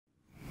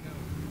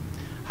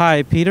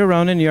Hi, Peter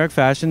Ronan, New York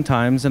Fashion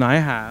Times, and I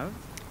have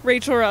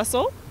Rachel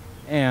Russell.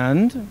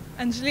 and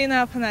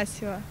Angelina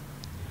Afanasieva.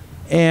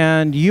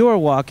 and you are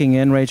walking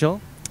in,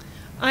 Rachel.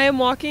 I am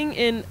walking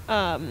in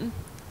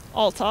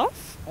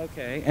Altaf.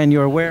 Okay, and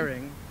you're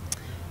wearing.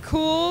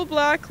 Cool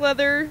black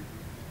leather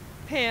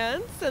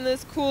pants and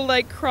this cool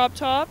like crop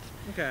top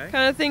Okay.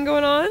 kind of thing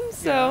going on.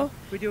 So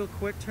we do a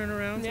quick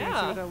turnaround. So you can see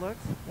Yeah. what that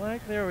looks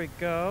like. There we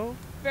go.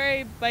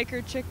 very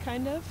biker chick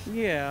kind of.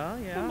 Yeah,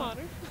 So yeah.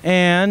 modern.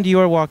 And you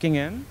are walking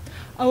in.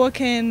 I walk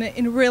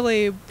in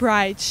really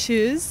bright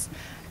shoes,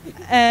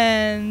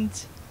 and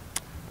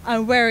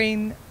I'm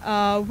wearing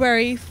a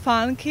very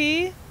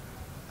funky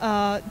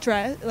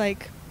dress,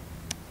 like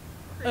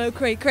a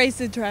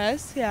crazy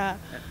dress, yeah,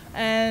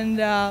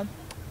 and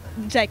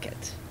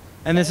jacket.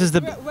 And this is the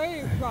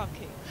Very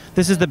rocky.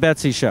 this is the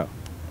Betsey show.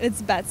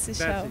 It's Betsey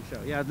show. Betsey show.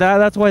 Yeah,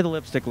 that's why the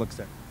lipstick looks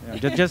there.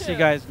 Yeah, just so you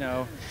guys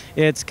know,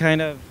 it's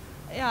kind of.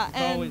 Yeah, It's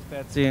and always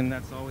Betsy, and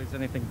that's always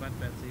anything but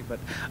Betsy. But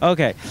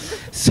okay,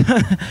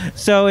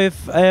 so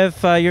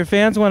if your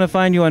fans want to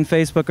find you on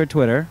Facebook or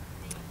Twitter,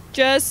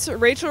 Just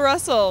Rachel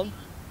Russell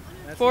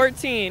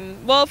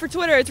 14. Well, for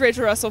Twitter it's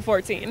Rachel Russell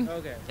 14.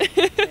 okay.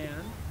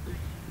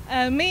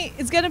 me,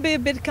 it's gonna be a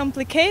bit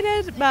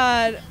complicated,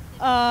 but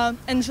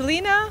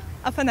Angelina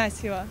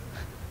Afanasieva.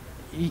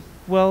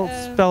 Well,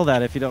 spell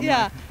that if you don't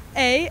Yeah,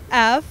 mind.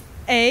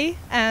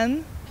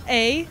 Afanasieva.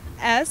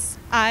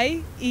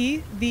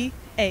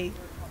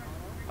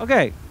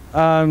 Okay.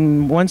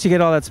 Once you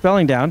get all that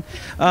spelling down,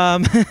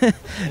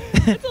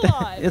 It's a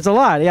lot. it's a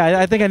lot. Yeah,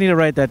 I think I need to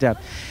write that down.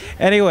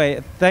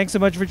 Anyway, thanks so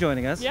much for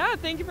joining us. Yeah,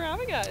 thank you for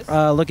having us.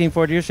 Looking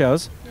forward to your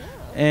shows. Yeah.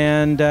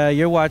 And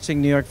you're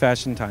watching New York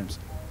Fashion Times.